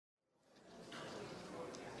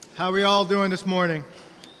How are we all doing this morning?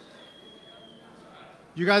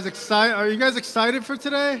 You guys excited? Are you guys excited for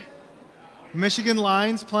today? Michigan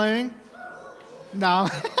Lions playing? No.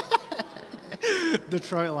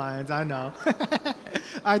 Detroit Lions, I know.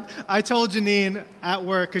 I told Janine at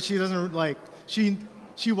work because she doesn't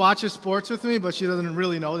she watches sports with me, but she doesn't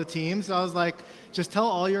really know the teams. So I was like, just tell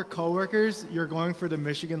all your coworkers you're going for the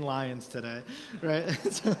Michigan Lions today, right?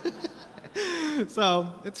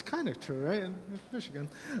 So it's kind of true, right? In Michigan.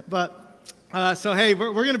 But so hey,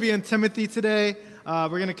 we're going to be in Timothy today. We're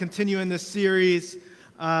going to continue in this series,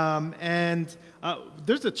 and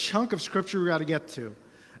there's a chunk of scripture we got to get to,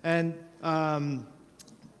 and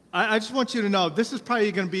I just want you to know this is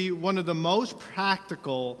probably going to be one of the most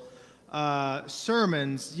practical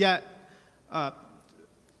sermons, yet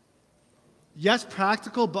yes,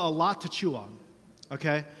 practical, but a lot to chew on.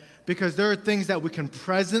 Okay. Because there are things that we can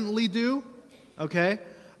presently do, okay?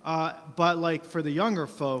 But like for the younger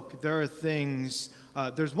folk, there are things,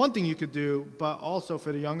 there's one thing you could do, but also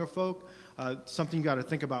for the younger folk, something you got to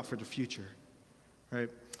think about for the future, right?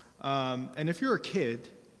 And if you're a kid,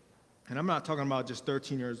 and I'm not talking about just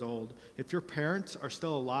 13 years old, if your parents are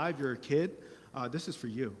still alive, you're a kid, this is for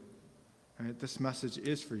you, right? This message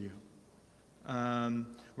is for you.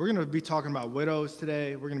 We're going to be talking about widows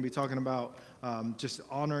today. We're going to be talking about just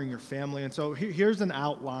honoring your family. And so here's an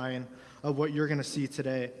outline of what you're going to see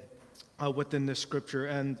today within this scripture.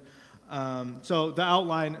 And so the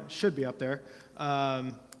outline should be up there.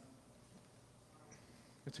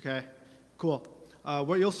 It's okay. Cool.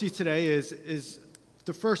 What you'll see today is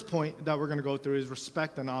the first point that we're going to go through is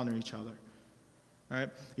respect and honor each other. All right?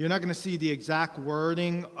 You're not going to see the exact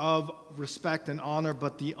wording of respect and honor,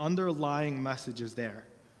 but the underlying message is there.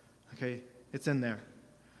 Okay? It's in there.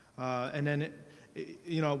 And then,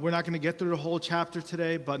 we're not going to get through the whole chapter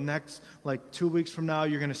today, but next, 2 weeks from now,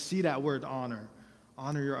 you're going to see that word honor.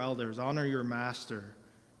 Honor your elders. Honor your master.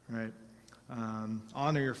 Right?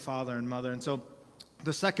 Honor your father and mother. And so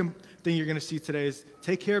the second thing you're going to see today is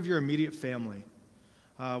take care of your immediate family.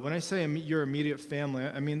 When I say your immediate family,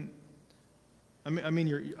 I mean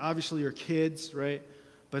obviously your kids, right?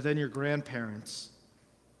 But then your grandparents,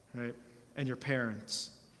 right? And your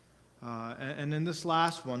parents. And in this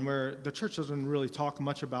last one, where the church doesn't really talk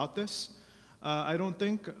much about this, I don't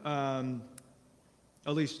think, at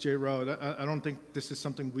least J. Road, I don't think this is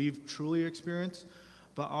something we've truly experienced,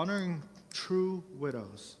 but honoring true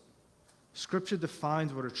widows. Scripture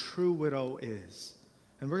defines what a true widow is,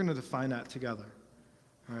 and we're going to define that together,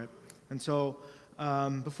 all right? And so,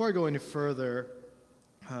 before I go any further,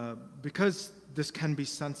 because this can be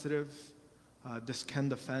sensitive, this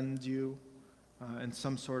can offend you in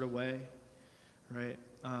some sort of way, right?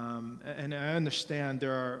 And I understand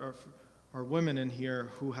there are women in here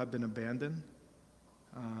who have been abandoned,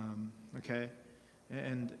 okay?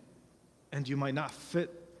 And you might not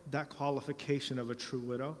fit that qualification of a true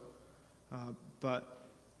widow, but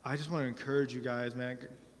I just want to encourage you guys, man.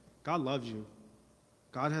 God loves you.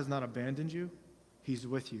 God has not abandoned you. He's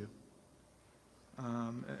with you.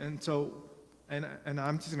 And so, and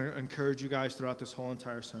I'm just going to encourage you guys throughout this whole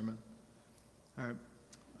entire sermon. All right.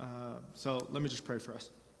 So let me just pray for us.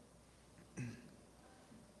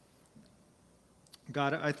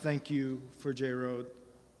 God, I thank you for J Road.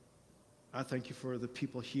 I thank you for the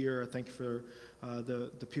people here. I thank you for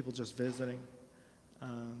the people just visiting.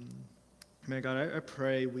 Man, God, I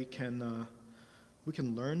pray we can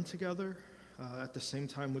learn together. At the same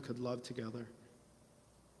time, we could love together.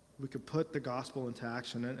 We could put the gospel into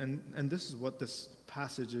action. And this is what this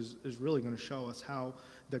passage is really going to show us, how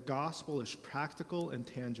the gospel is practical and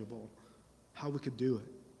tangible, how we could do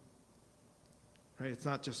it. Right? It's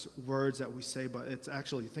not just words that we say, but it's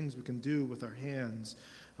actually things we can do with our hands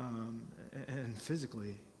and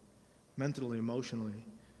physically, mentally, emotionally.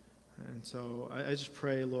 And so I just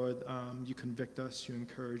pray, Lord, you convict us, you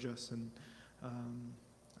encourage us, and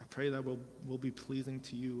I pray that we'll be pleasing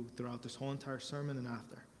to you throughout this whole entire sermon and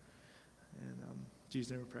after. And in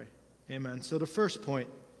Jesus' name we pray. Amen. So the first point,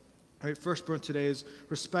 right, first point today is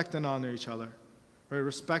respect and honor each other. Right,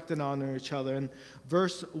 respect and honor each other. In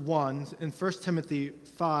verse 1, in 1 Timothy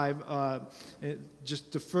 5,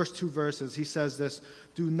 just the first two verses, he says this: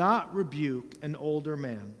 do not rebuke an older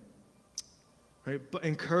man, right, but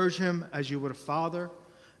encourage him as you would a father,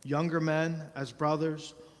 younger men as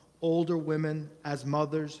brothers, older women as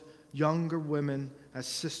mothers, younger women as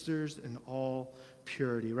sisters in all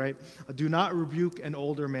purity, right? Do not rebuke an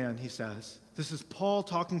older man, he says. This is Paul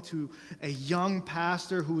talking to a young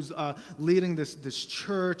pastor who's leading this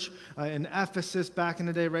church in Ephesus back in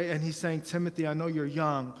the day, right? And he's saying, Timothy, I know you're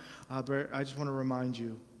young, but I just want to remind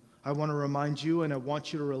you, I want to remind you, and I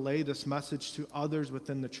want you to relay this message to others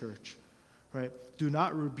within the church, right? Do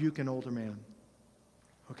not rebuke an older man,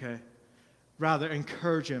 okay? Rather,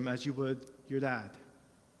 encourage him as you would your dad.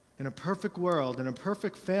 In a perfect world, in a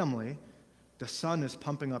perfect family, the son is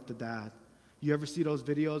pumping up the dad. You ever see those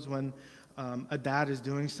videos when a dad is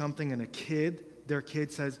doing something and their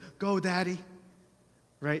kid says, "Go, daddy,"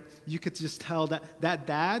 right? You could just tell that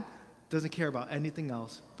dad doesn't care about anything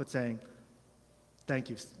else but saying, thank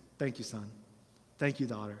you, son. Thank you,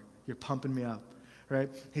 daughter. You're pumping me up, right?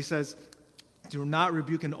 He says, do not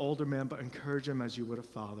rebuke an older man, but encourage him as you would a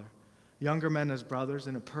father. Younger men as brothers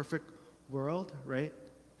in a perfect world, right?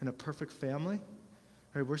 In a perfect family,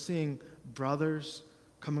 right? We're seeing brothers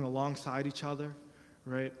coming alongside each other,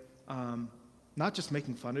 right? Not just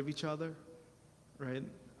making fun of each other, right?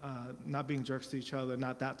 Not being jerks to each other,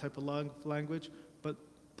 not that type of language, but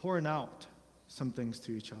pouring out some things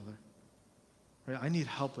to each other. Right? I need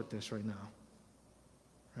help with this right now.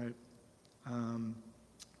 Right?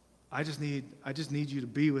 I just need you to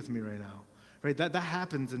be with me right now. Right? That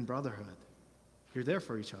happens in brotherhood. You're there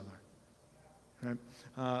for each other. Right?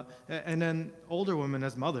 And then older women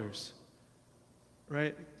as mothers.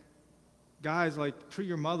 Right? Guys, like, treat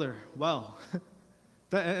your mother well.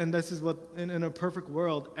 And this is what, in a perfect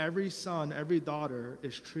world, every son, every daughter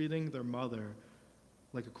is treating their mother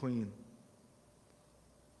like a queen.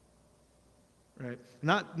 Right?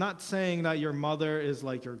 Not saying that your mother is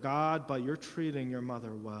like your God, but you're treating your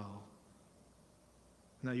mother well.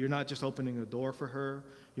 Now, you're not just opening a door for her.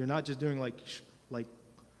 You're not just doing like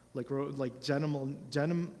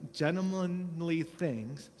gentlemanly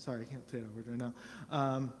things. Sorry, I can't say that word right now.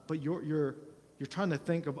 But you're trying to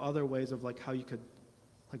think of other ways of like how you could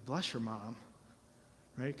like bless your mom,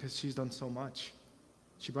 right? Because she's done so much.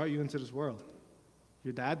 She brought you into this world.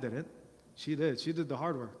 Your dad didn't. She did. She did the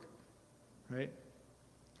hard work, right?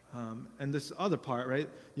 And this other part, right?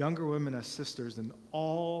 Younger women as sisters in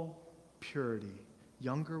all purity.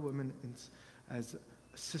 Younger women as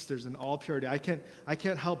sisters in all purity. I can't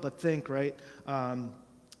help but think, right?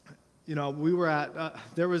 We were at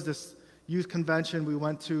there was this youth convention we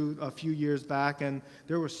went to a few years back, and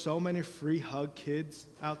there were so many free hug kids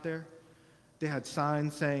out there. They had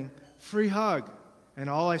signs saying, "Free hug." And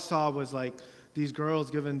all I saw was like these girls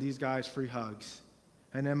giving these guys free hugs.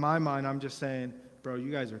 And in my mind, I'm just saying, bro,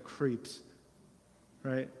 you guys are creeps,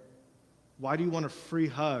 right? Why do you want a free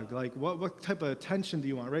hug? Like, what type of attention do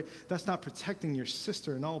you want, right? That's not protecting your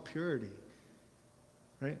sister in all purity,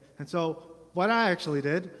 right? And so what I actually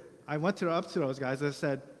did, I went up to those guys and I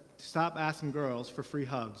said, stop asking girls for free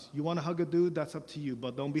hugs. You want to hug a dude? That's up to you,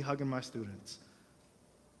 but don't be hugging my students.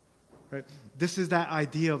 Right? This is that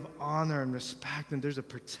idea of honor and respect, and there's a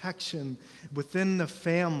protection within the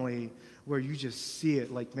family where you just see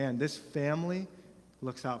it like, man, this family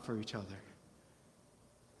looks out for each other.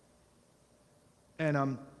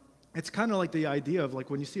 And it's kind of like the idea of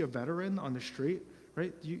like when you see a veteran on the street,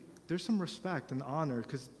 right? There's some respect and honor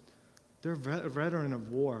because they're a veteran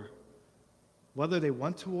of war. Whether they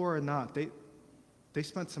went to war or not, they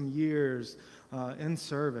spent some years in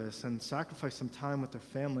service and sacrificed some time with their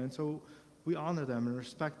family, and so we honor them and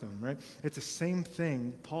respect them, right? It's the same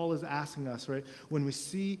thing Paul is asking us, right? When we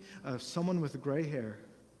see someone with gray hair,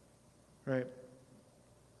 right?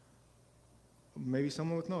 Maybe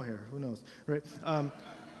someone with no hair, who knows, right?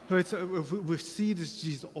 If we see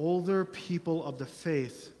these older people of the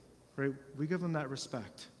faith, right? We give them that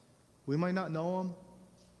respect. We might not know them,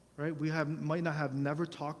 right? We might not have never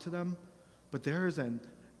talked to them, but there is a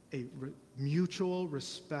mutual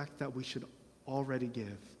respect that we should already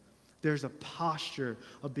give. There's a posture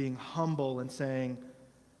of being humble and saying,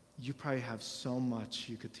 you probably have so much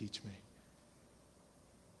you could teach me.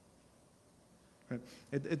 Right?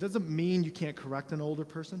 It doesn't mean you can't correct an older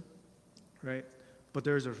person, right? But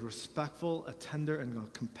there's a respectful, a tender, and a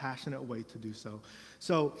compassionate way to do so.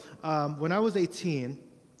 So when I was 18,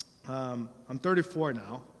 I'm 34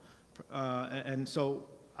 now, and so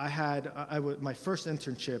my first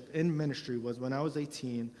internship in ministry was when I was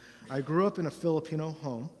 18. I grew up in a Filipino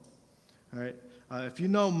home. All right. If you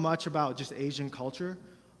know much about just Asian culture,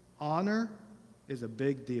 honor is a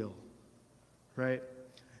big deal, right?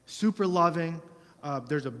 Super loving.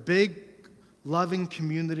 There's a big loving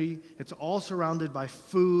community. It's all surrounded by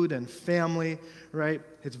food and family, right?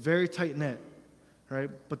 It's very tight-knit, right?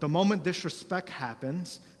 But the moment disrespect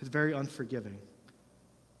happens, it's very unforgiving,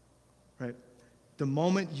 right? The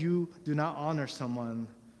moment you do not honor someone,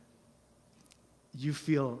 you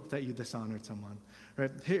feel that you dishonored someone,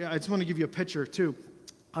 right? Here, I just want to give you a picture, too.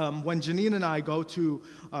 When Janine and I go to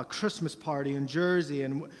a Christmas party in Jersey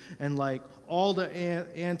and like all the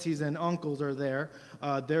aunties and uncles are there,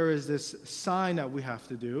 there is this sign that we have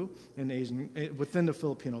to do within the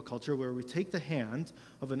Filipino culture where we take the hand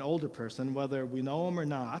of an older person, whether we know them or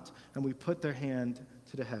not, and we put their hand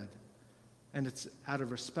to the head. And it's out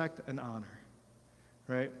of respect and honor,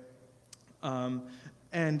 right?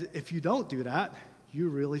 And if you don't do that, you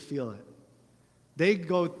really feel it. They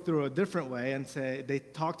go through a different way and they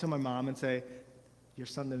talk to my mom and say, your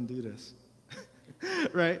son didn't do this,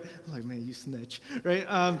 right? I'm like, man, you snitch,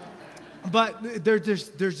 right? But there's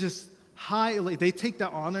just high, like, they take the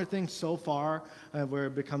honor thing so far where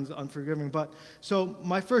it becomes unforgiving. But so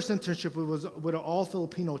my first internship was with an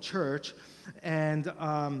all-Filipino church, and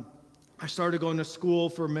I started going to school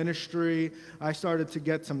for ministry. I started to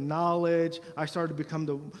get some knowledge. I started to become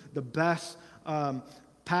the best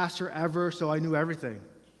pastor ever, so I knew everything,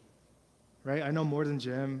 right? I know more than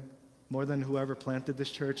Jim, more than whoever planted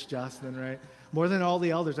this church, Justin, right? More than all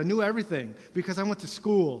the elders. I knew everything because I went to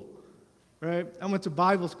school, right? I went to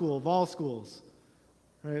Bible school of all schools,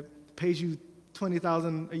 right? Pays you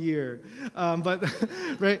 $20,000 a year, but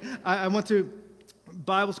right? I went to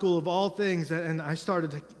Bible school of all things, and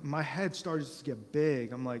my head started to get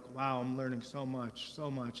big. I'm like, wow, I'm learning so much.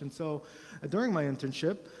 And so during my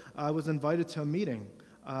internship, I was invited to a meeting,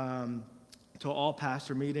 to an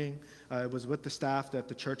all-pastor meeting. It was with the staff at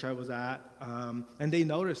the church I was at, and they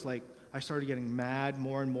noticed, like, I started getting mad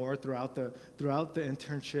more and more throughout the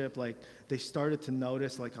internship. Like, they started to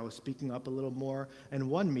notice, like, I was speaking up a little more. And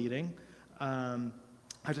one meeting, I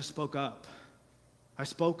just spoke up. I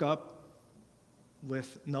spoke up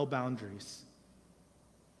with no boundaries.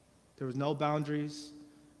 There was no boundaries,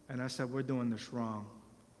 and I said, we're doing this wrong.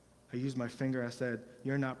 I used my finger. I said,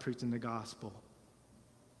 you're not preaching the gospel.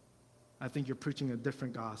 I think you're preaching a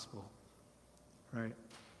different gospel, right?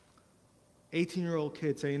 18-year-old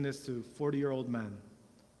kid saying this to 40-year-old men.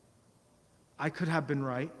 I could have been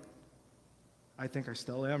right. I think I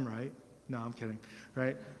still am right. No, I'm kidding,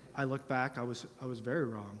 right? I look back, I was very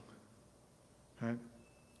wrong, right?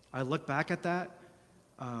 I look back at that,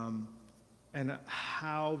 and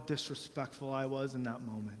how disrespectful I was in that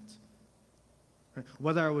moment. Right?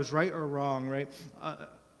 Whether I was right or wrong, right?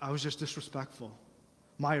 I was just disrespectful.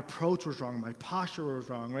 My approach was wrong. My posture was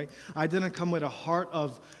wrong, right? I didn't come with a heart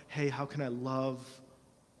of, hey, how can I love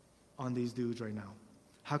on these dudes right now?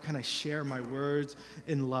 How can I share my words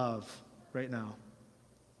in love right now?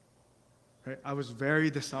 Right? I was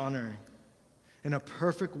very dishonoring. In a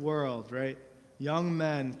perfect world, right? Young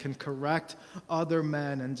men can correct other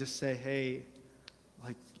men and just say, hey,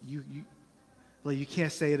 like, you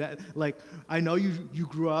can't say that. Like, I know you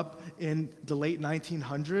grew up in the late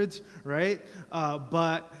 1900s, right?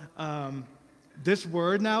 But this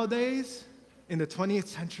word nowadays, in the 20th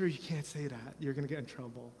century, you can't say that. You're going to get in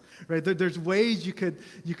trouble, right? There's ways you could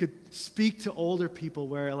speak to older people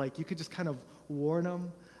where, like, you could just kind of warn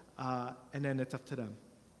them, and then it's up to them,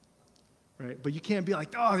 right? But you can't be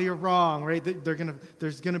like, oh, you're wrong, right?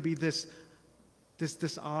 There's going to be this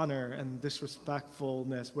dishonor and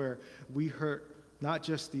disrespectfulness where we hurt not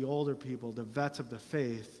just the older people, the vets of the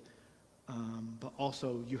faith, but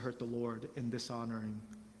also you hurt the Lord in dishonoring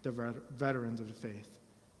the veterans of the faith.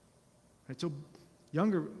 Right? So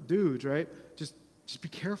younger dudes, right, just be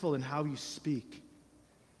careful in how you speak.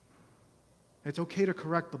 It's okay to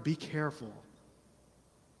correct, but be careful.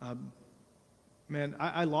 Man,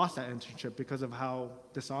 I lost that internship because of how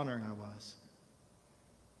dishonoring I was.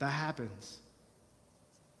 That happens.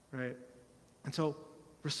 Right? And so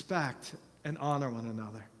respect and honor one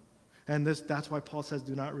another. And that's why Paul says,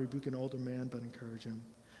 do not rebuke an older man, but encourage him.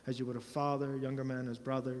 As you would a father, younger men as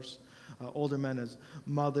brothers, older men as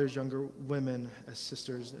mothers, younger women as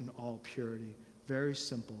sisters in all purity. Very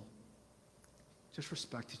simple. Just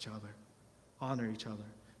respect each other. Honor each other.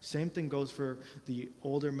 Same thing goes for the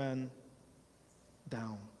older men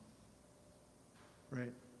down.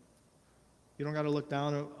 Right? You don't got to look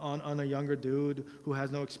down on a younger dude who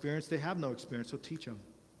has no experience. They have no experience, so teach them.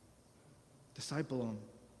 Disciple them.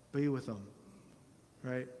 Be with them.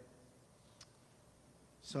 Right?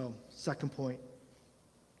 So, second point.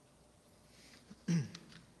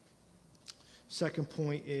 Second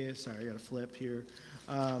point is, sorry, I got to flip here.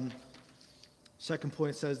 Second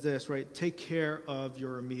point says this, right? Take care of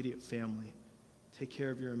your immediate family. Take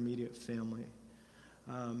care of your immediate family.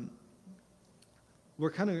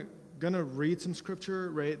 We're kind of going to read some scripture,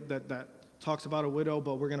 right, that talks about a widow,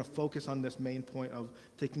 but we're going to focus on this main point of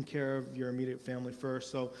taking care of your immediate family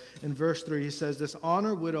first. So in verse 3, he says this,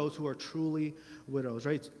 honor widows who are truly widows,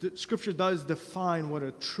 right? Scripture does define what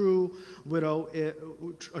a true widow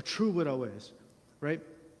is, right?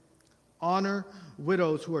 honor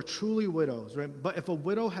widows who are truly widows, right? But if a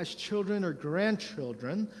widow has children or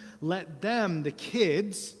grandchildren, let them, the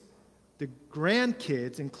kids, the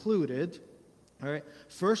grandkids included, all right,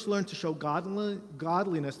 first learn to show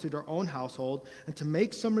godliness to their own household and to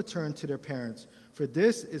make some return to their parents. For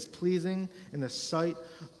this is pleasing in the sight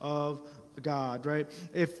of God, right?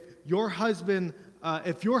 If your husband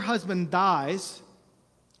dies,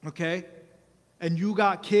 okay, and you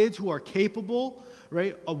got kids who are capable,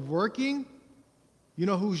 right, of working, you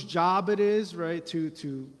know whose job it is, right,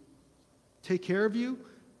 to take care of you?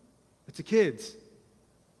 It's the kids.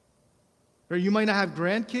 Or you might not have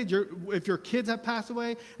grandkids. If your kids have passed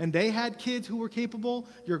away and they had kids who were capable,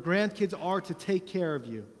 your grandkids are to take care of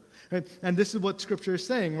you. Right? And this is what Scripture is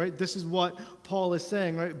saying, right? This is what Paul is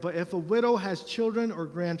saying, right? But if a widow has children or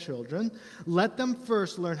grandchildren, let them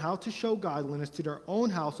first learn how to show godliness to their own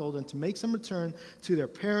household and to make some return to their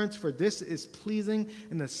parents, for this is pleasing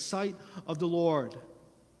in the sight of the Lord.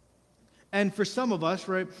 And for some of us,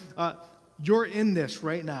 right, you're in this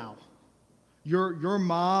right now. Your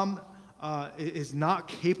mom is not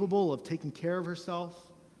capable of taking care of herself,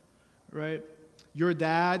 right? Your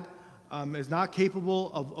dad is not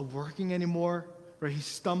capable of working anymore, right? He's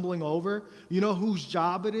stumbling over. You know whose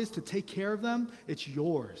job it is to take care of them? It's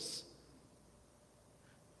yours.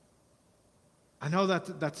 I know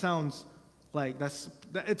that sounds like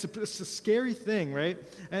it's a scary thing, right?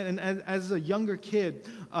 And as a younger kid,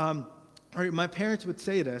 right, my parents would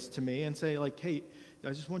say this to me and say, like, hey, I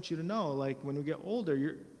just want you to know, like, when we get older,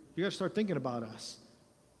 you got to start thinking about us.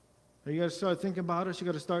 You got to start thinking about us. You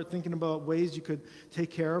got to start thinking about ways you could take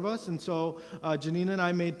care of us. And so Janine and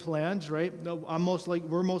I made plans, right?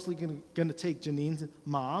 We're mostly going to take Janine's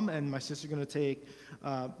mom, and my sister's going to take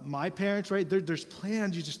my parents, right? There's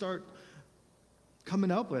plans you just start coming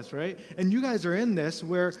up with, right? And you guys are in this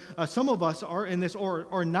where some of us are in this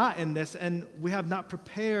or not in this, and we have not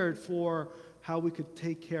prepared for how we could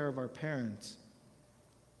take care of our parents.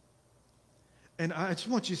 And I just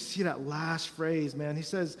want you to see that last phrase, man. He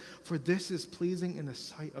says, for this is pleasing in the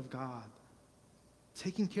sight of God.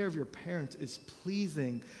 Taking care of your parents is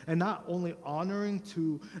pleasing, and not only honoring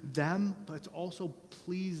to them, but it's also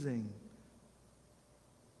pleasing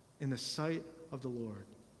in the sight of the Lord.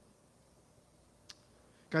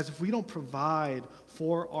 Guys, if we don't provide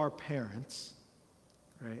for our parents,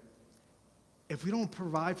 right? If we don't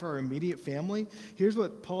provide for our immediate family, here's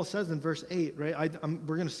what Paul says in verse 8, right?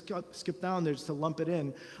 We're going to skip down there just to lump it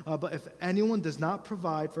in. But if anyone does not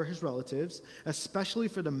provide for his relatives, especially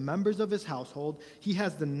for the members of his household, he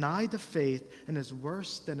has denied the faith and is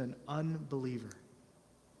worse than an unbeliever.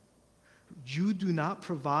 You do not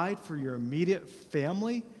provide for your immediate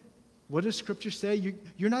family? What does Scripture say?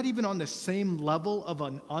 You're not even on the same level of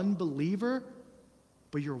an unbeliever,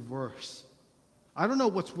 but you're worse. I don't know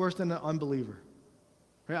what's worse than an unbeliever.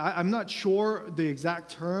 Right? I'm not sure the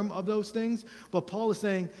exact term of those things, but Paul is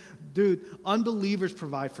saying, dude, unbelievers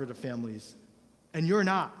provide for the families, and you're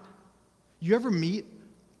not. You ever meet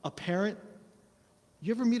a parent?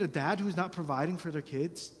 You ever meet a dad who's not providing for their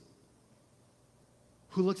kids?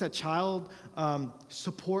 Who looks at child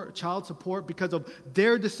support because of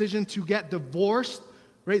their decision to get divorced,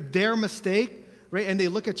 right? Their mistake. Right? And they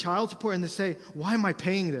look at child support and they say, why am I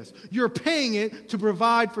paying this? You're paying it to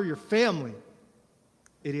provide for your family.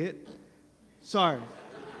 Idiot. Sorry.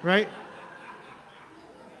 Right?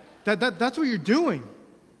 That's what you're doing.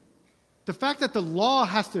 The fact that the law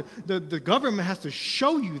has to, the government has to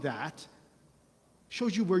show you that,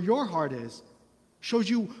 shows you where your heart is, shows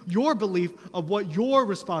you your belief of what your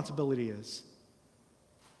responsibility is.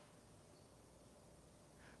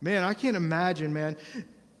 Man, I can't imagine, man.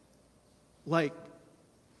 Like,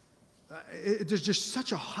 there's just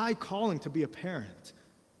such a high calling to be a parent.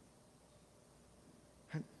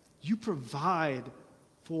 You provide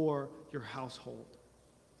for your household.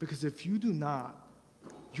 Because if you do not,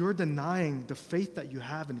 you're denying the faith that you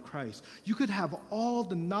have in Christ. You could have all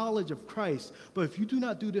the knowledge of Christ, but if you do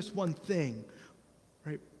not do this one thing,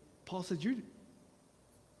 right? Paul says,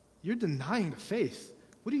 you're denying the faith.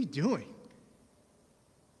 What are you doing?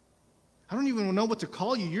 I don't even know what to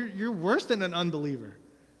call you. You're worse than an unbeliever.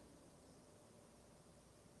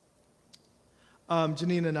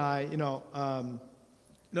 Janine and I,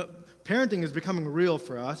 parenting is becoming real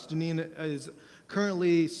for us. Janine is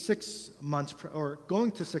currently 6 months,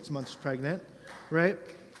 going to 6 months pregnant, right?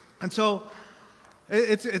 And so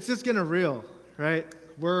it's just getting real, right?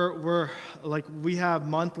 we're like, we have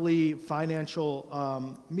monthly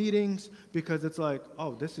financial meetings because it's like,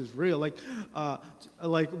 oh, this is real. Like I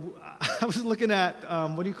was looking at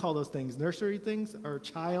what do you call those things? Nursery things or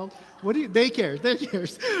daycares,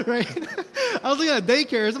 right? I was looking at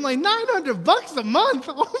daycares. I'm like, $900 a month.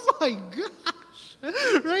 Oh my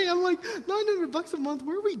gosh, right? I'm like, $900 a month.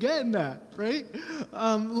 Where are we getting that, right?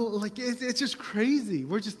 Like it's just crazy.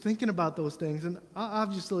 We're just thinking about those things, and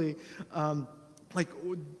obviously. Like,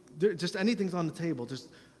 just anything's on the table. Just,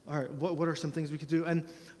 all right, what are some things we could do? And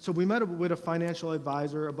so we met with a financial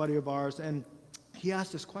advisor, a buddy of ours, and he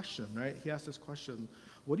asked this question, right? He asked this question,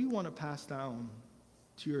 what do you want to pass down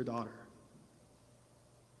to your daughter?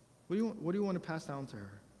 What do you want to pass down to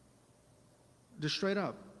her? Just straight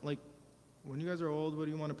up, like, when you guys are old, what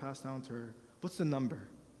do you want to pass down to her? What's the number?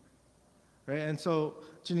 Right? And so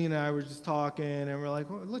Janine and I were just talking, and we're like,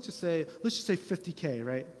 well, let's just say $50K,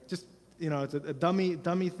 right? Just, it's a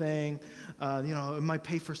dummy thing. It might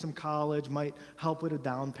pay for some college, might help with a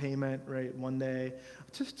down payment, right, one day,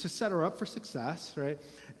 just to set her up for success, right?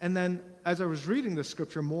 And then as I was reading the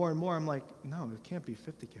scripture more and more, I'm like, no, it can't be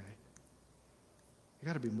 $50K. It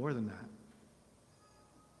got to be more than that.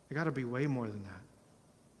 It got to be way more than that.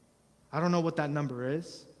 I don't know what that number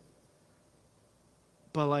is,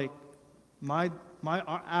 but like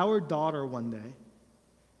our daughter one day,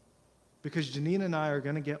 because Janine and I are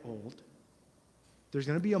going to get old, there's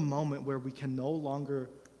going to be a moment where we can no longer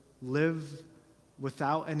live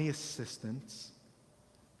without any assistance,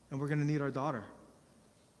 and we're going to need our daughter,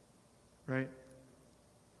 right?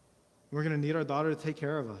 We're going to need our daughter to take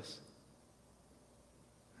care of us.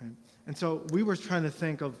 Right? And so we were trying to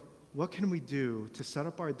think of what can we do to set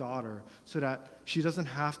up our daughter so that she doesn't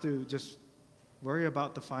have to just worry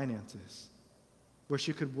about the finances, where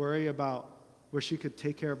she could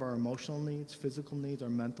take care of our emotional needs, physical needs, our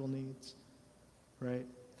mental needs, right?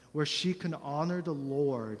 Where she can honor the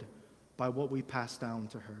Lord by what we pass down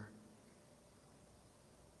to her.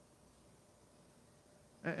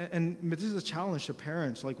 And this is a challenge to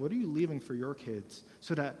parents. Like, what are you leaving for your kids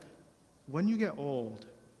so that when you get old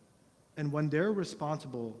and when they're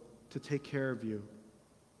responsible to take care of you,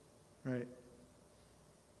 right?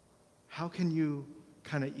 How can you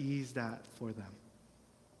kind of ease that for them?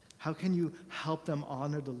 How can you help them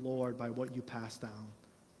honor the Lord by what you pass down?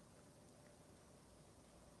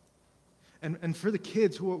 And for the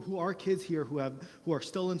kids who are kids here who are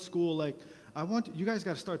still in school, like, you guys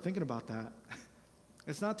got to start thinking about that.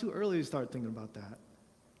 It's not too early to start thinking about that.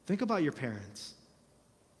 Think about your parents.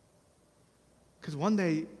 Because one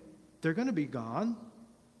day they're going to be gone,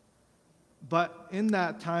 but in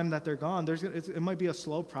that time that they're gone, it might be a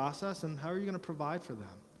slow process, and how are you going to provide for them?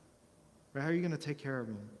 Right? How are you going to take care of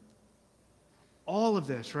them? All of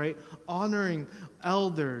this, right? Honoring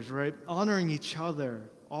elders, right? Honoring each other,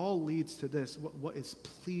 all leads to this, what is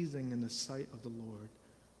pleasing in the sight of the Lord.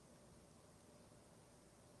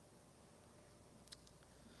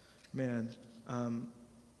 Man,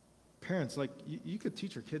 parents, like, you could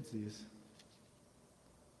teach your kids these.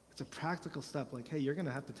 It's a practical step, like, hey, you're going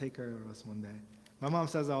to have to take care of us one day. My mom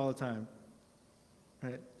says that all the time,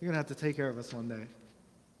 right? You're going to have to take care of us one day.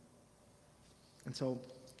 And so,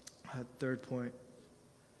 third point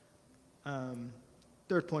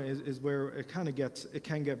is where it can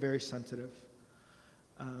get very sensitive.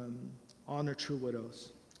 Honor true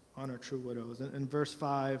widows. Honor true widows. In verse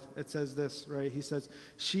 5, it says this, right? He says,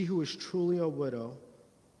 she who is truly a widow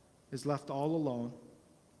is left all alone,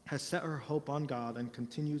 has set her hope on God, and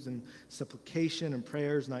continues in supplication and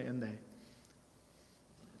prayers night and day.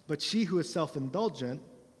 But she who is self-indulgent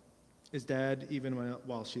is dead even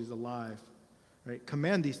while she's alive. Right?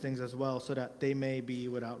 Command these things as well, so that they may be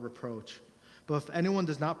without reproach. But if anyone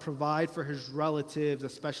does not provide for his relatives,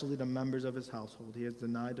 especially the members of his household, he has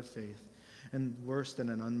denied the faith, and worse than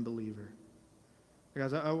an unbeliever.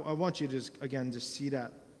 Guys, I want you to just see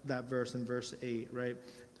that verse in verse 8, right?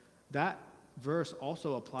 That verse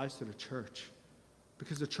also applies to the church,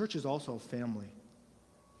 because the church is also a family.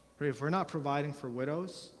 Right? If we're not providing for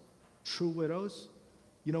widows, true widows,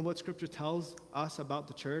 you know what Scripture tells us about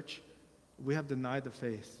the church? We have denied the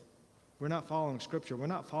faith. We're not following Scripture. We're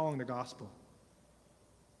not following the gospel.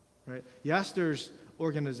 Right? Yes, there's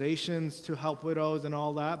organizations to help widows and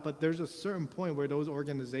all that, but there's a certain point where those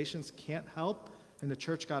organizations can't help, and the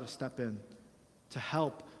church got to step in to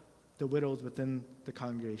help the widows within the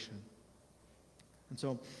congregation. And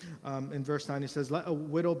so in verse 9, he says, let a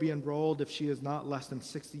widow be enrolled if she is not less than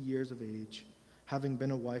 60 years of age, having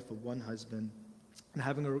been a wife of one husband, and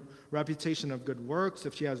having a reputation of good works,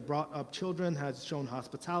 if she has brought up children, has shown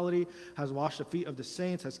hospitality, has washed the feet of the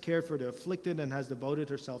saints, has cared for the afflicted, and has devoted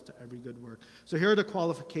herself to every good work. So here are the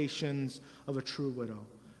qualifications of a true widow.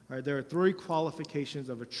 All right, there are 3 qualifications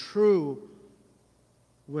of a true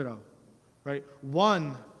widow. Right?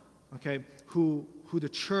 One, okay, who the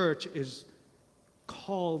church is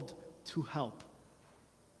called to help.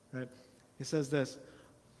 Right? He says this: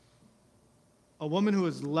 a woman who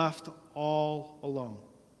is left all alone.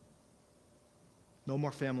 No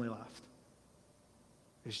more family left.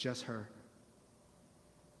 It's just her.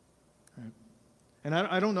 Right? And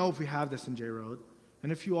I don't know if we have this in J Road.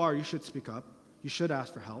 And if you are, you should speak up. You should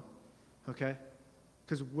ask for help. Okay?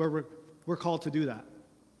 Because we're called to do that.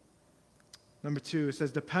 Number 2, it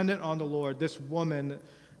says, dependent on the Lord. This woman,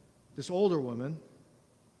 this older woman,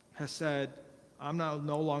 has said, I'm now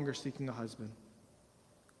no longer seeking a husband.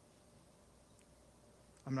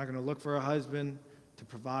 I'm not going to look for a husband to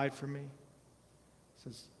provide for me. It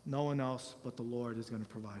says, no one else but the Lord is going to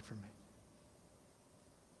provide for me.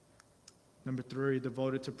 Number 3,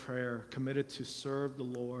 devoted to prayer, committed to serve the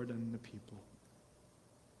Lord and the people.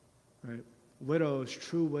 Right? Widows,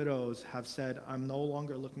 true widows, have said, I'm no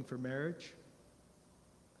longer looking for marriage.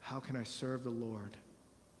 How can I serve the Lord?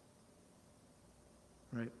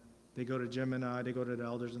 Right? They go to Jim and I, they go to the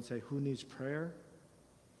elders and say, who needs prayer?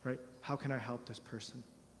 Right? How can I help this person?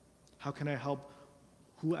 How can I help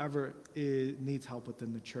whoever needs help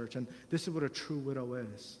within the church? And this is what a true widow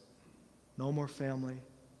is. No more family,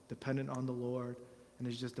 dependent on the Lord, and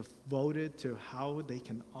is just devoted to how they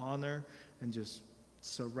can honor and just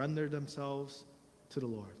surrender themselves to the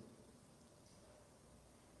Lord.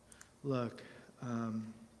 Look,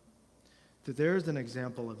 there's an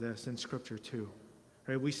example of this in Scripture too.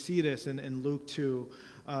 Right? We see this in Luke 2,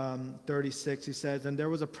 36. He says, and there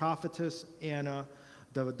was a prophetess, Anna,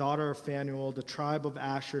 the daughter of Phanuel, the tribe of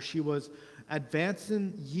Asher. She was advanced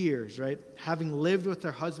in years, right? Having lived with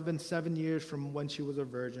her husband 7 years from when she was a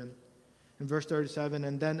virgin. In verse 37,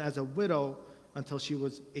 and then as a widow until she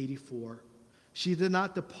was 84. She did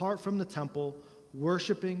not depart from the temple,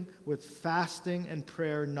 worshiping with fasting and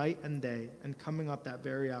prayer night and day. And coming up that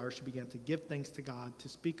very hour, she began to give thanks to God, to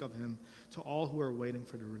speak of him to all who are waiting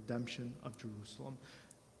for the redemption of Jerusalem.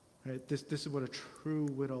 Right? This is what a true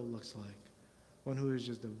widow looks like. One who is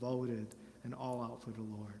just devoted and all out for the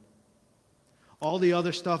Lord. All the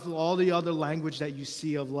other stuff, all the other language that you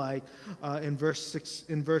see of like in verse 6,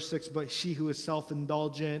 but she who is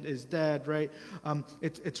self-indulgent is dead, right?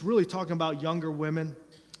 It's really talking about younger women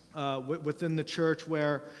within the church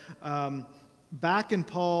where back in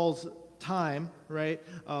Paul's time, right,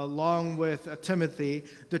 along with Timothy,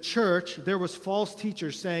 the church, there was false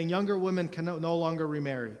teachers saying younger women can no longer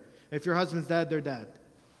remarry. If your husband's dead, they're dead.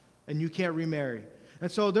 And you can't remarry.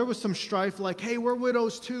 And so there was some strife like, hey, we're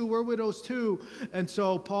widows too. And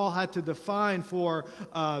so Paul had to define for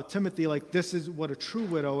Timothy, like, this is what a true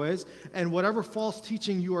widow is. And whatever false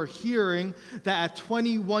teaching you are hearing, that at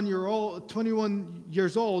 21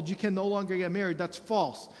 years old, you can no longer get married, that's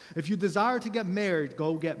false. If you desire to get married,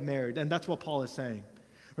 go get married. And that's what Paul is saying.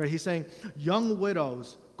 Right? He's saying, young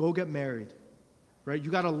widows, go get married. Right? You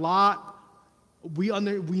got a lot. We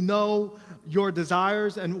know your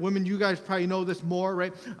desires, and women, you guys probably know this more,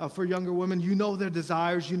 right? For younger women, you know their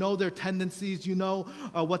desires, you know their tendencies, you know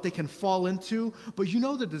what they can fall into, but you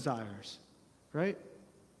know the desires, right?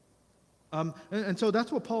 And so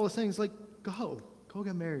that's what Paul is saying. It's like, go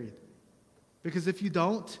get married. Because if you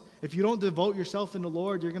don't devote yourself in the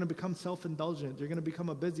Lord, you're going to become self-indulgent. You're going to become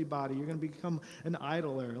a busybody. You're going to become an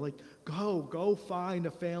idler. Like, go find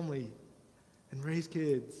a family and raise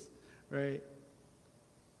kids, right?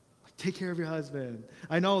 Take care of your husband.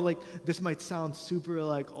 I know, like, this might sound super,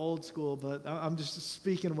 like, old school, but I'm just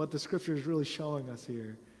speaking what the Scripture is really showing us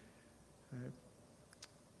here.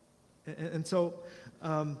 Right? And so,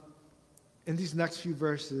 in these next few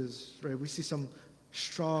verses, right, we see some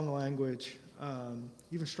strong language,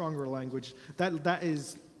 even stronger language, that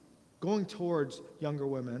is going towards younger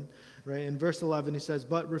women. Right? In verse 11, he says,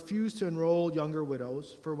 but refuse to enroll younger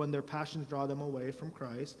widows, for when their passions draw them away from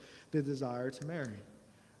Christ, they desire to marry.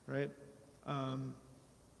 Right?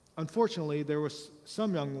 Unfortunately, there was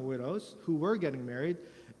some young widows who were getting married,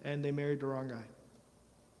 and they married the wrong guy.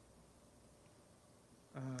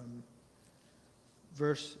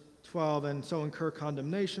 Verse 12, and so incur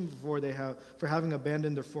condemnation for having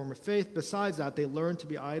abandoned their former faith. Besides that, they learn to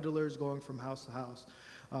be idlers, going from house to house.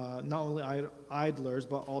 Not only idlers,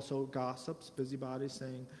 but also gossips, busybodies,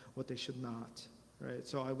 saying what they should not. right?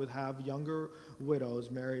 So I would have younger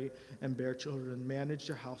widows marry and bear children, manage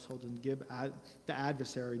their household, and give the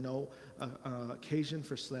adversary no occasion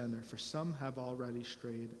for slander, for some have already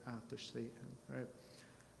strayed after Satan, right?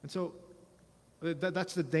 And so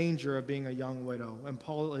that's the danger of being a young widow, and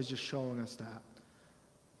Paul is just showing us that.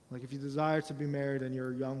 Like, if you desire to be married and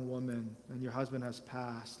you're a young woman and your husband has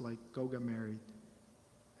passed, like, go get married.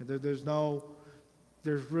 There's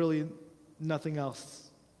really nothing else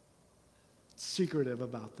secretive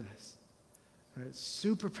about this. Right? It's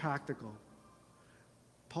super practical.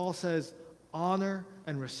 Paul says, honor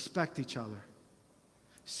and respect each other.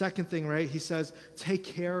 Second thing, right, he says, take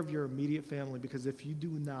care of your immediate family, because if you do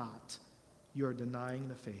not, you're denying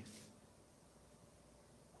the faith.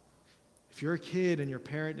 If you're a kid and your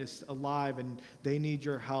parent is alive and they need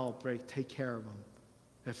your help, right, take care of them.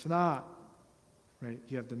 If not, right,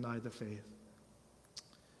 you have denied the faith.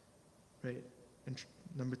 Right? And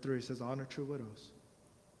number 3 says, honor true widows.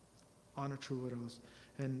 Honor true widows.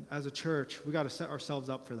 And as a church, we got to set ourselves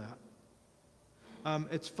up for that.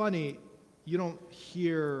 It's funny, you don't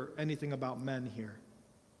hear anything about men here.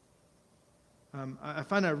 I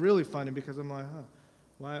find that really funny, because I'm like,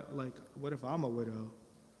 why? Like, what if I'm a widow?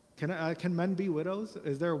 Can men be widows?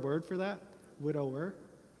 Is there a word for that? Widower?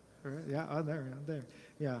 Right? Yeah, there.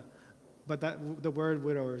 Yeah. But the word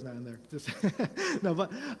widower is not in there. Just no,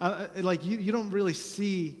 but like you don't really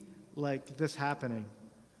see like this happening.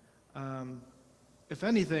 If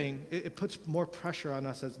anything, it puts more pressure on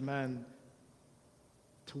us as men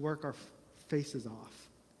to work our faces off,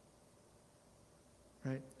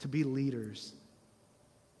 right? To be leaders.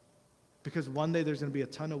 Because one day there's going to be a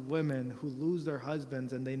ton of women who lose their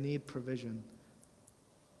husbands and they need provision,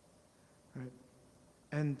 right?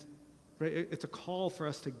 And right, it's a call for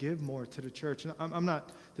us to give more to the church. And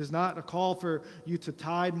there's not a call for you to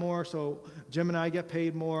tithe more so Jim and I get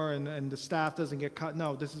paid more and the staff doesn't get cut.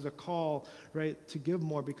 No, this is a call, right, to give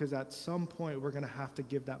more, because at some point we're going to have to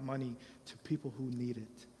give that money to people who need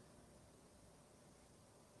it.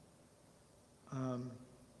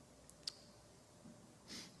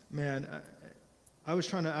 I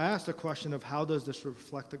asked the question of how does this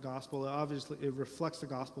reflect the gospel? Obviously, it reflects the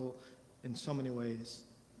gospel in so many ways,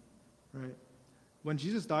 right? When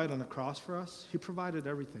Jesus died on the cross for us, he provided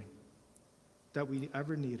everything that we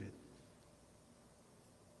ever needed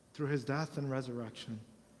through his death and resurrection.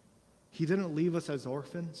 He didn't leave us as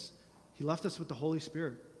orphans. He left us with the Holy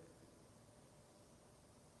Spirit,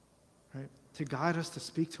 right? To guide us, to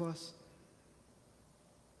speak to us.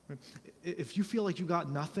 If you feel like you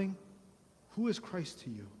got nothing, who is Christ to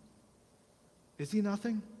you? Is he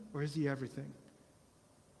nothing, or is he everything?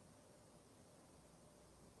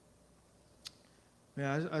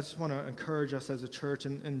 Man, I just want to encourage us as a church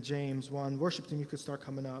in James 1. Worship team, you could start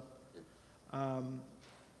coming up.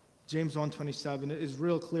 James 1:27 is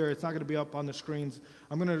real clear. It's not going to be up on the screens.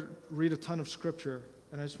 I'm going to read a ton of scripture,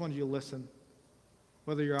 and I just want you to listen,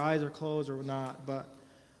 whether your eyes are closed or not. But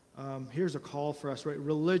here's a call for us, right?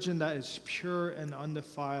 Religion that is pure and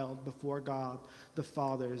undefiled before God the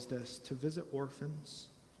Father is this: to visit orphans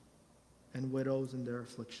and widows in their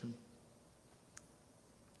affliction.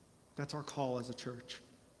 That's our call as a church.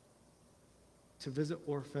 To visit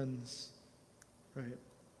orphans, right?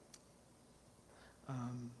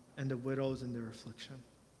 And the widows in their affliction.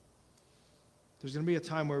 There's going to be a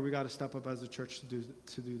time where we got to step up as a church to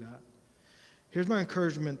do that. Here's my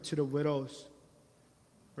encouragement to the widows,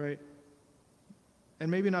 right? And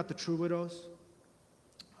maybe not the true widows,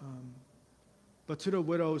 but to the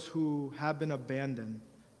widows who have been abandoned.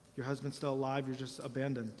 Your husband's still alive, you're just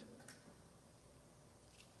abandoned.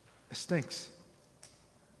 It stinks.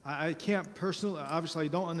 I can't personally, obviously I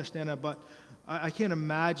don't understand that, but I can't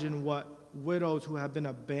imagine what widows who have been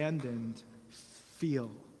abandoned feel.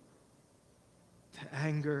 The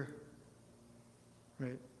anger,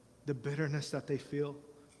 right? The bitterness that they feel.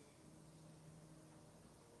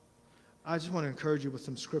 I just want to encourage you with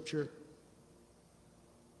some scripture,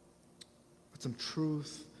 with some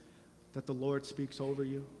truth that the Lord speaks over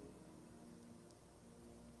you.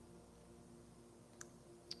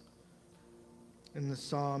 In the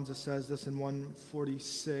Psalms, it says this in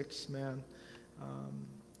 146, man.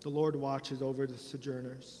 The Lord watches over the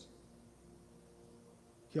sojourners.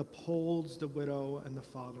 He upholds the widow and the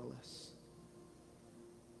fatherless.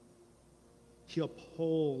 He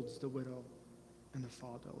upholds the widow and the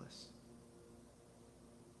fatherless.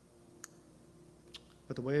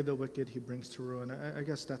 But the way of the wicked he brings to ruin. I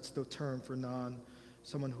guess that's the term for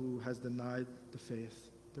someone who has denied the faith.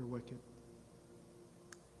 They're wicked.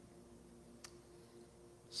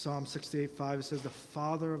 Psalm 68:5, it says, the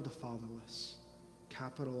father of the fatherless,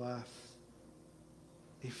 capital F,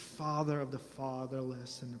 A father of the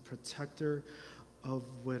fatherless and a protector of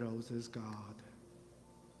widows is God.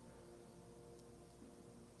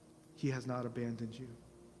 He has not abandoned you.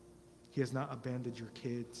 He has not abandoned your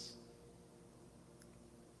kids.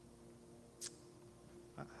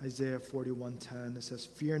 Isaiah 41:10, it says,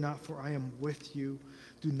 "Fear not, for I am with you.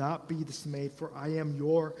 Do not be dismayed, for I am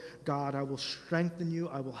your God. I will strengthen you.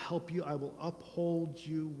 I will help you. I will uphold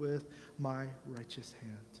you with my righteous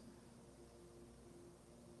hand."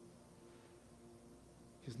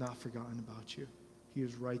 He's not forgotten about you. He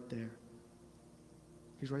is right there.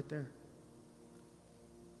 He's right there.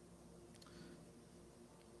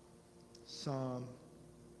 Psalm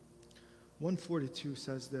 142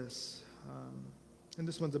 says this, and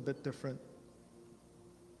this one's a bit different.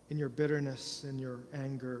 In your bitterness, in your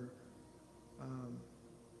anger,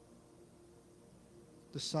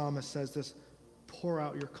 the psalmist says this, pour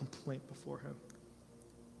out your complaint before him.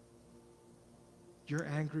 You're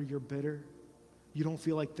angry, you're bitter, you don't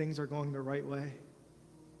feel like things are going the right way.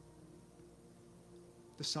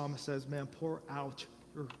 The psalmist says, man, pour out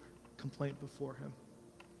your complaint before him.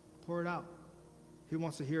 Pour it out. He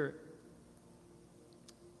wants to hear it.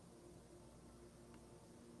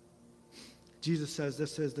 Jesus says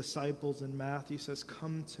this to his disciples in Matthew. He says,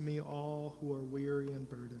 "Come to me all who are weary and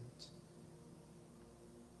burdened,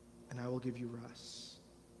 and I will give you rest.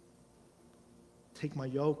 Take my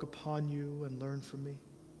yoke upon you and learn from me,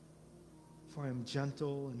 for I am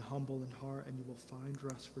gentle and humble in heart, and you will find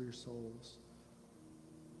rest for your souls."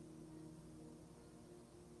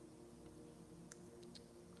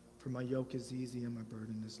 For my yoke is easy and my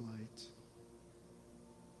burden is light.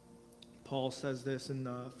 Paul says this in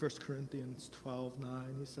 1 Corinthians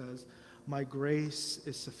 12:9. He says, "My grace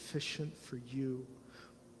is sufficient for you."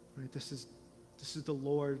 Right? This is the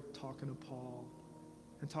Lord talking to Paul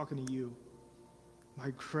and talking to you.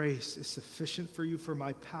 "My grace is sufficient for you, for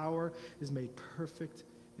my power is made perfect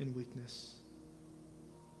in weakness.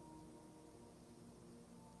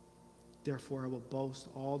 Therefore, I will boast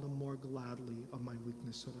all the more gladly of my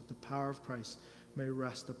weakness, so that the power of Christ may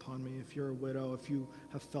rest upon me." If you're a widow, if you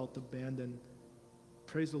have felt abandoned,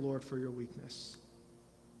 praise the Lord for your weakness,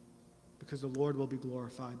 because the Lord will be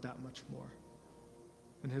glorified that much more,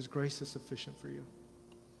 and his grace is sufficient for you.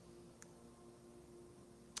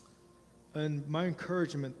 And my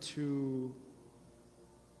encouragement to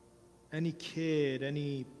any kid,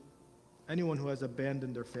 anyone who has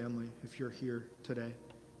abandoned their family, if you're here today,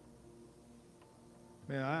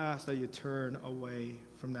 man, I ask that you turn away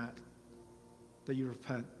from that you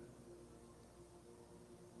repent,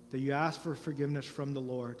 that you ask for forgiveness from the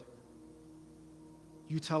Lord.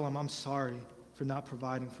 You tell him, "I'm sorry for not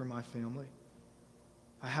providing for my family.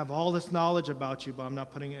 I have all this knowledge about you, but I'm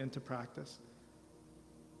not putting it into practice.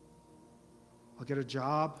 I'll get a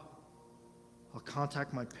job. I'll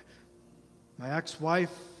contact my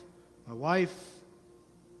ex-wife, my wife,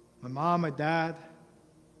 my mom, my dad,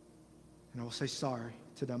 and I will say sorry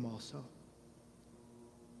to them also.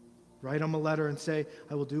 Write them a letter and say,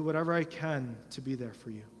 I will do whatever I can to be there for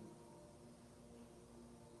you.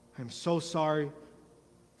 I'm so sorry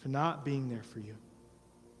for not being there for you,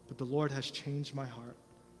 but the Lord has changed my heart,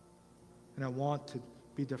 and I want to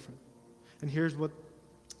be different." And here's what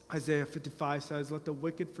Isaiah 55 says, "Let the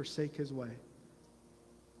wicked forsake his way,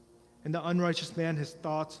 and the unrighteous man his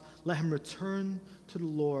thoughts. Let him return to the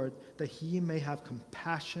Lord, that he may have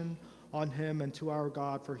compassion on him, and to our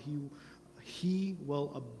God, for he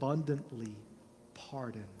will abundantly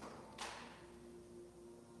pardon."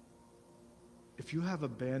 If you have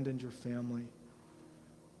abandoned your family,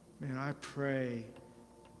 man, I pray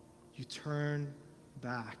you turn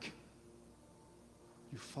back.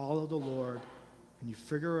 You follow the Lord, and you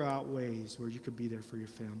figure out ways where you could be there for your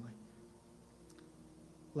family.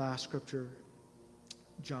 Last scripture,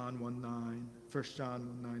 John 1:9. 1 John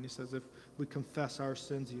 1:9, he says, "If we confess our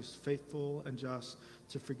sins, he is faithful and just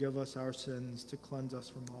to forgive us our sins, to cleanse us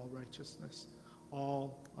from all righteousness,"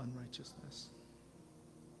 all unrighteousness.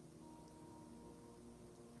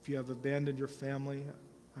 If you have abandoned your family,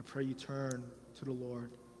 I pray you turn to the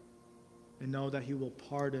Lord and know that he will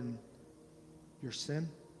pardon your sin.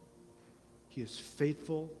 He is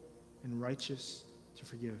faithful and righteous to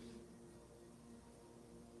forgive.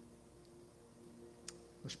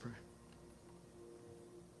 Let's pray.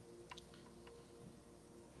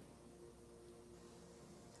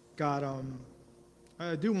 God,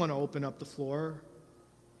 I do want to open up the floor.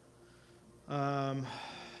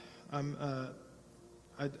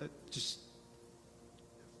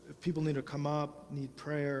 If people need to come up, need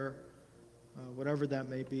prayer, whatever that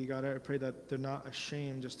may be, God, I pray that they're not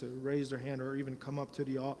ashamed just to raise their hand or even come up to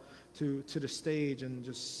the stage and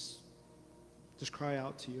just just cry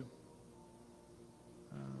out to you.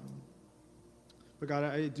 But God,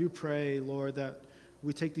 I do pray, Lord, that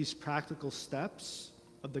we take these practical steps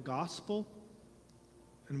of the gospel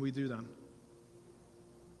and we do them.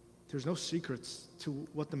 There's no secrets to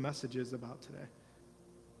what the message is about today.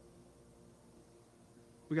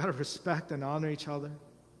 We got to respect and honor each other.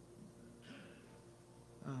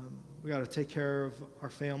 We got to take care of our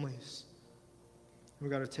families. We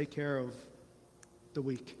got to take care of the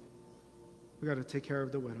weak. We got to take care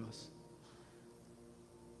of the widows.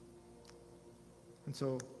 And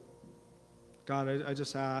so, God, I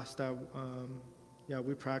just ask that,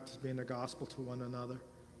 we practice being the gospel to one another.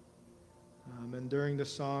 And during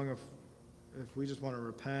this song, if we just want to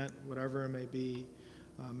repent, whatever it may be,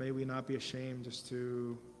 may we not be ashamed just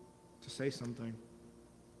to say something,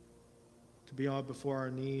 to be on before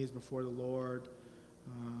our knees, before the Lord,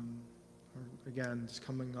 or again, just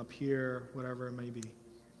coming up here, whatever it may be.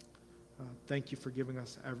 Thank you for giving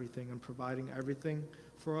us everything and providing everything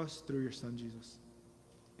for us through your Son, Jesus.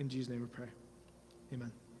 In Jesus' name we pray.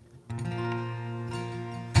 Amen.